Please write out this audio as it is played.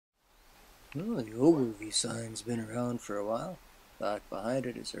Well, the Ogilvy sign's been around for a while. Back behind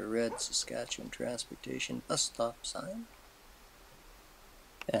it is a red Saskatchewan transportation bus stop sign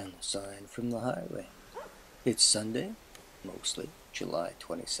and the sign from the highway. It's Sunday, mostly July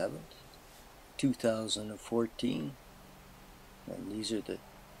 27th, 2014, and these are the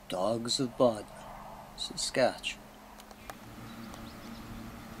dogs of Bodmin, Saskatchewan.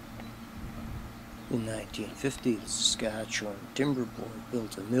 In 1950, the Saskatchewan Timber Board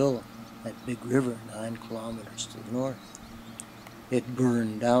built a mill at Big River 9 kilometers to the north. It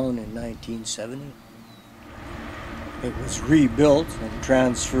burned down in 1970. It was rebuilt and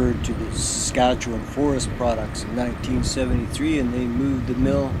transferred to the Saskatchewan Forest Products in 1973, and they moved the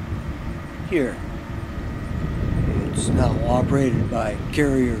mill here. It's now operated by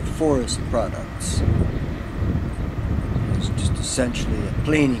Carrier Forest Products. It's just essentially a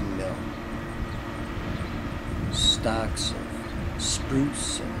planing mill. Stacks of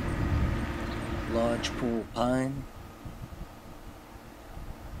spruce and lodgepole pine.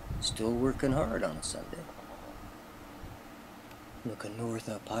 Still working hard on a Sunday. Looking north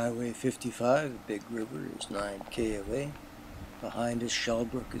up Highway 55, Big River is 9k away. Behind us,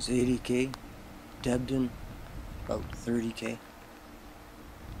 Shellbrook is 80k. Debden, about 30k.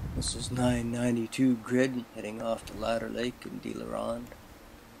 This is 992 grid heading off to Ladder Lake and De La Ronde.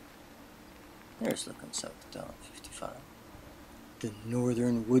 There's looking south down 55. The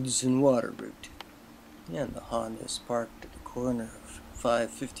Northern Woods and Water route. And the Honda is parked at the corner of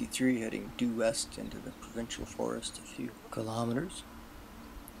 553 heading due west into the provincial forest a few kilometers.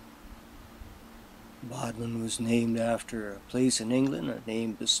 Bodmin was named after a place in England, a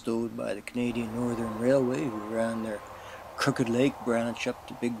name bestowed by the Canadian Northern Railway, who ran their Crooked Lake branch up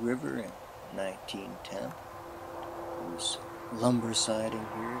to Big River in 1910. There was lumber siding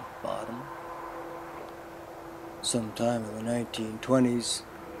here at Bodmin. Sometime in the 1920s,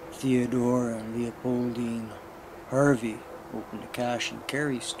 Theodore and Leopoldine Harvey opened a cash and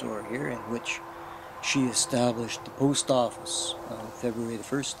carry store here, in which she established the post office on February the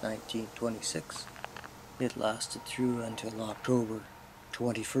 1st, 1926. It lasted through until October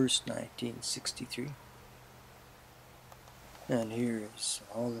 21st, 1963. And here is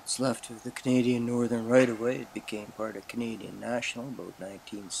all that's left of the Canadian Northern right-of-way. It became part of Canadian National about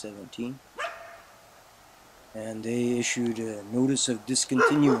 1917. And they issued a notice of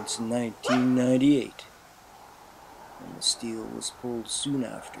discontinuance in 1998. And the steel was pulled soon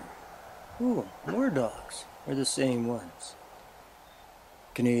after. Oh, more dogs. They're the same ones.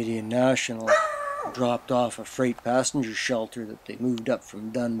 Canadian National dropped off a freight passenger shelter that they moved up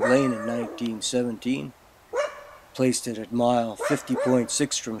from Dunblane in 1917. Placed it at mile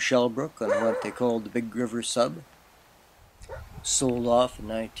 50.6 from Shellbrook on what they called the Big River Sub. Sold off in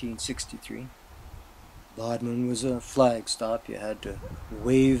 1963. Bodmin was a flag stop. You had to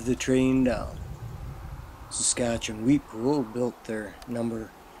wave the train down. Saskatchewan Wheat Pool built their number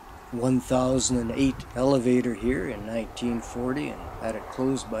 1008 elevator here in 1940 and had it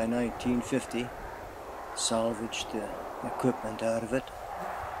closed by 1950. Salvaged the equipment out of it.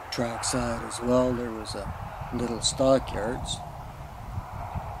 Trackside as well, there was a little stockyards.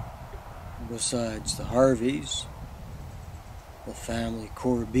 Besides the Harveys, the family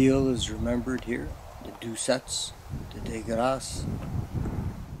Corbeil is remembered here. The Doucets, the Desgraces.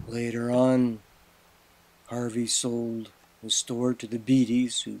 Later on, Harvey sold his store to the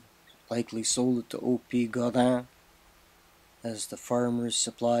Beatties, who likely sold it to O.P. Godin as the Farmer's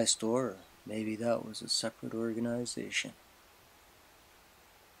Supply Store, or maybe that was a separate organization.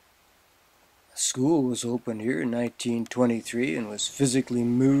 A school was opened here in 1923 and was physically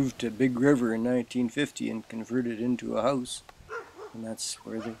moved to Big River in 1950 and converted into a house. And that's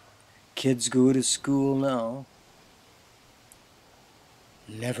where the kids go to school now.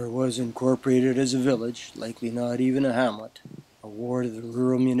 Never was incorporated as a village, likely not even a hamlet. A ward of the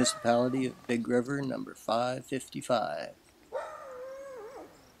rural municipality of Big River, number 555.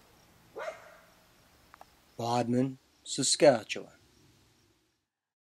 Bodmin, Saskatchewan.